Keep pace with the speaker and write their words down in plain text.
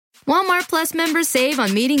Walmart Plus members save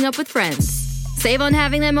on meeting up with friends. Save on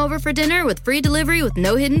having them over for dinner with free delivery with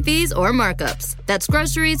no hidden fees or markups. That's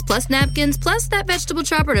groceries, plus napkins, plus that vegetable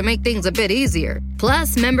chopper to make things a bit easier.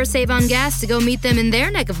 Plus, members save on gas to go meet them in their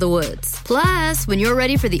neck of the woods. Plus, when you're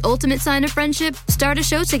ready for the ultimate sign of friendship, start a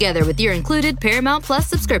show together with your included Paramount Plus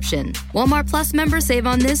subscription. Walmart Plus members save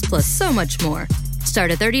on this plus so much more. Start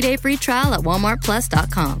a 30-day free trial at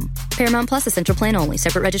walmartplus.com. Paramount Plus Essential Plan only.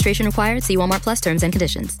 Separate registration required. See Walmart Plus terms and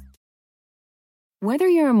conditions. Whether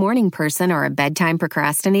you're a morning person or a bedtime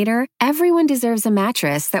procrastinator, everyone deserves a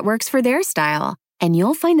mattress that works for their style. And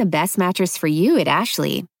you'll find the best mattress for you at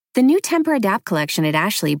Ashley. The new Tempur-Adapt collection at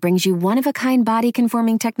Ashley brings you one-of-a-kind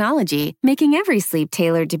body-conforming technology, making every sleep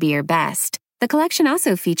tailored to be your best. The collection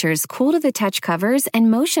also features cool-to-the-touch covers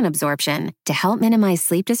and motion absorption to help minimize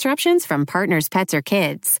sleep disruptions from partners, pets, or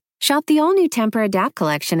kids. Shop the all-new Tempur-Adapt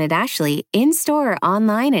collection at Ashley, in-store or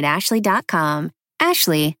online at ashley.com.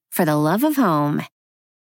 Ashley, for the love of home.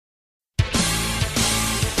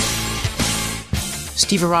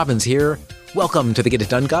 Steve Robbins here. Welcome to the Get It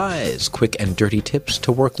Done Guys. Quick and dirty tips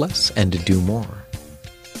to work less and to do more.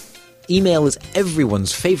 Email is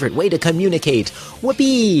everyone's favorite way to communicate.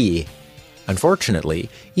 Whoopee! Unfortunately,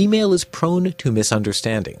 email is prone to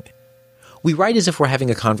misunderstanding. We write as if we're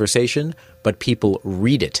having a conversation, but people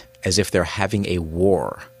read it as if they're having a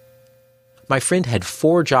war. My friend had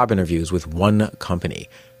 4 job interviews with one company.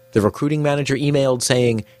 The recruiting manager emailed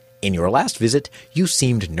saying, "In your last visit, you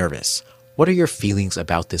seemed nervous. What are your feelings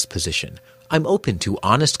about this position? I'm open to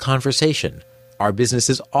honest conversation. Our business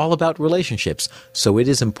is all about relationships, so it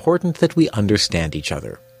is important that we understand each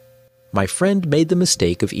other." My friend made the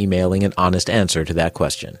mistake of emailing an honest answer to that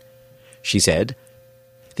question. She said,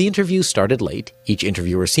 "The interview started late. Each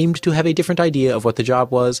interviewer seemed to have a different idea of what the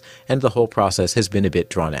job was, and the whole process has been a bit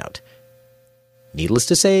drawn out. Needless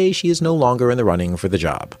to say, she is no longer in the running for the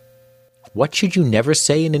job." What should you never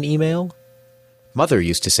say in an email? Mother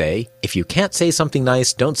used to say, if you can't say something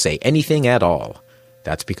nice, don't say anything at all.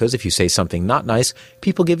 That's because if you say something not nice,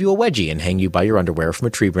 people give you a wedgie and hang you by your underwear from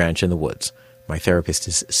a tree branch in the woods. My therapist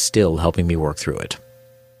is still helping me work through it.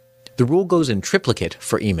 The rule goes in triplicate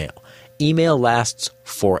for email. Email lasts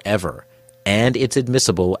forever, and it's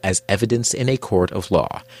admissible as evidence in a court of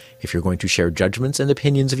law. If you're going to share judgments and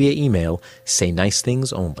opinions via email, say nice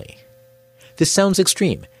things only. This sounds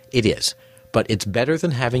extreme. It is. But it's better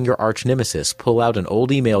than having your arch nemesis pull out an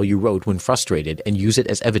old email you wrote when frustrated and use it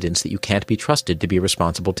as evidence that you can't be trusted to be a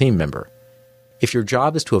responsible team member. If your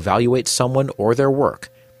job is to evaluate someone or their work,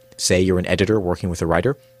 say you're an editor working with a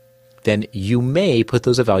writer, then you may put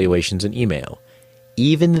those evaluations in email.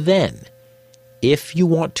 Even then, if you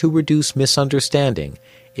want to reduce misunderstanding,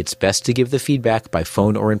 it's best to give the feedback by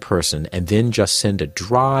phone or in person and then just send a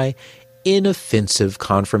dry, inoffensive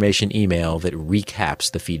confirmation email that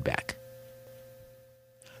recaps the feedback.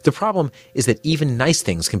 The problem is that even nice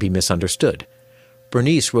things can be misunderstood.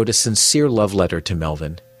 Bernice wrote a sincere love letter to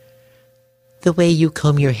Melvin. "The way you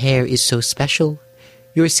comb your hair is so special.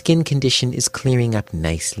 Your skin condition is clearing up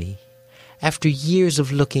nicely. After years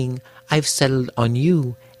of looking, I've settled on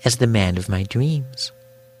you as the man of my dreams."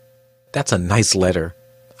 That's a nice letter.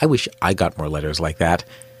 I wish I got more letters like that.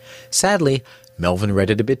 Sadly, Melvin read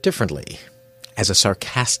it a bit differently, as a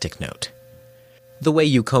sarcastic note. "The way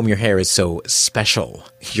you comb your hair is so special.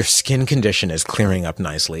 Your skin condition is clearing up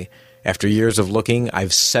nicely. After years of looking,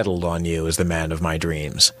 I've settled on you as the man of my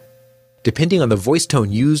dreams." Depending on the voice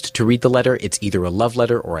tone used to read the letter, it's either a love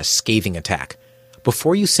letter or a scathing attack.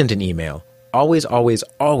 Before you send an email, always, always,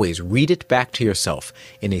 always read it back to yourself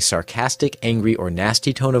in a sarcastic, angry, or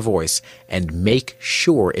nasty tone of voice and make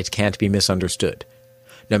sure it can't be misunderstood.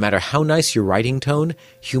 No matter how nice your writing tone,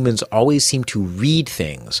 humans always seem to read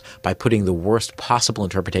things by putting the worst possible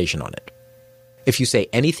interpretation on it. If you say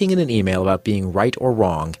anything in an email about being right or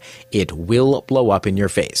wrong, it will blow up in your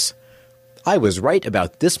face. "I was right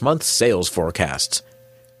about this month's sales forecasts."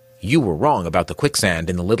 "You were wrong about the quicksand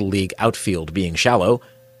in the Little League outfield being shallow."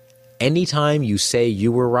 Anytime you say you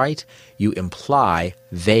were right, you imply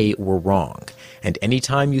they were wrong. And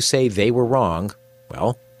anytime you say they were wrong,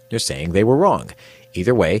 well, you're saying they were wrong.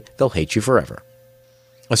 Either way, they'll hate you forever.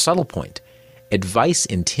 A subtle point. Advice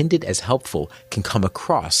intended as helpful can come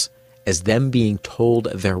across as them being told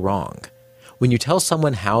they're wrong. When you tell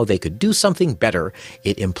someone how they could do something better,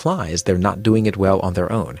 it implies they're not doing it well on their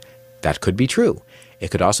own. That could be true. It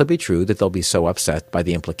could also be true that they'll be so upset by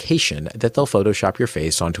the implication that they'll Photoshop your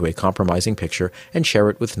face onto a compromising picture and share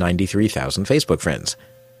it with 93,000 Facebook friends.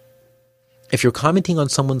 If you're commenting on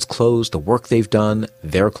someone's clothes, the work they've done,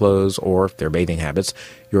 their clothes, or their bathing habits,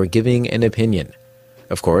 you're giving an opinion.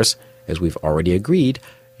 Of course, as we've already agreed,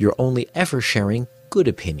 you're only ever sharing good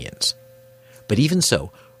opinions. But even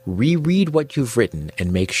so, reread what you've written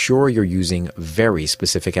and make sure you're using very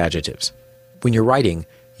specific adjectives. When you're writing,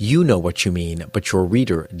 you know what you mean, but your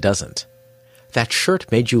reader doesn't. That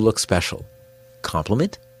shirt made you look special.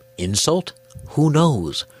 Compliment? Insult? Who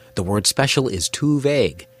knows? The word special is too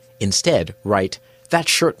vague. Instead, write, that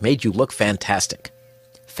shirt made you look fantastic.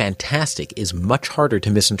 Fantastic is much harder to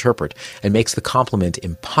misinterpret and makes the compliment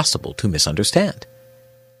impossible to misunderstand.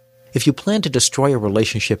 If you plan to destroy a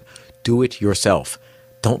relationship, do it yourself.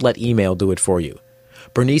 Don't let email do it for you.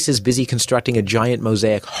 Bernice is busy constructing a giant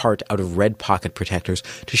mosaic heart out of red pocket protectors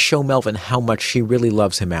to show Melvin how much she really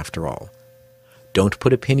loves him after all. Don't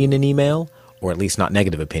put opinion in email, or at least not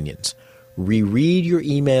negative opinions. Reread your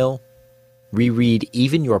email. Reread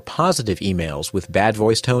even your positive emails with bad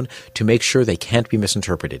voice tone to make sure they can't be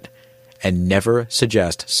misinterpreted. And never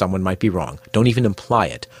suggest someone might be wrong. Don't even imply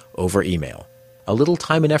it over email. A little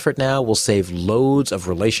time and effort now will save loads of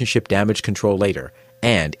relationship damage control later,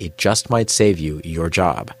 and it just might save you your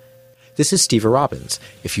job. This is Steve Robbins.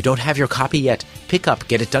 If you don't have your copy yet, pick up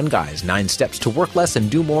Get It Done Guys, 9 Steps to Work Less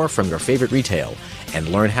and Do More from your favorite retail, and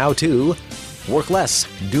learn how to work less,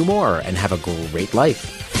 do more, and have a great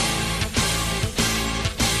life.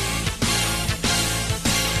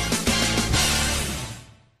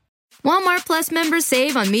 Walmart Plus members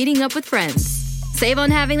save on meeting up with friends. Save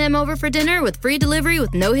on having them over for dinner with free delivery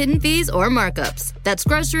with no hidden fees or markups. That's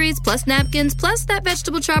groceries plus napkins plus that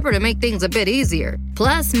vegetable chopper to make things a bit easier.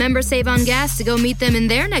 Plus, members save on gas to go meet them in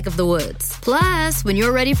their neck of the woods. Plus, when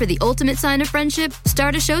you're ready for the ultimate sign of friendship,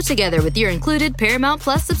 start a show together with your included Paramount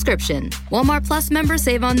Plus subscription. Walmart Plus members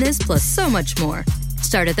save on this plus so much more.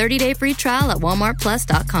 Start a 30-day free trial at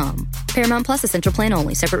walmartplus.com. Paramount Plus Essential Plan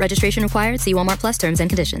only. Separate registration required. See Walmart Plus terms and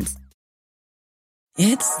conditions.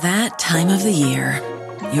 It's that time of the year.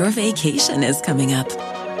 Your vacation is coming up.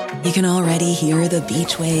 You can already hear the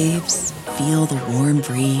beach waves, feel the warm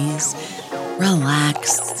breeze,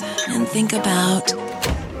 relax, and think about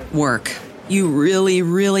work. You really,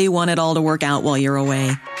 really want it all to work out while you're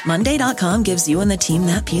away. Monday.com gives you and the team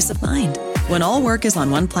that peace of mind. When all work is on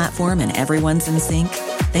one platform and everyone's in sync,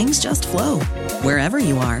 things just flow. Wherever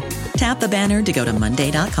you are, tap the banner to go to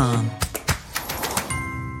Monday.com.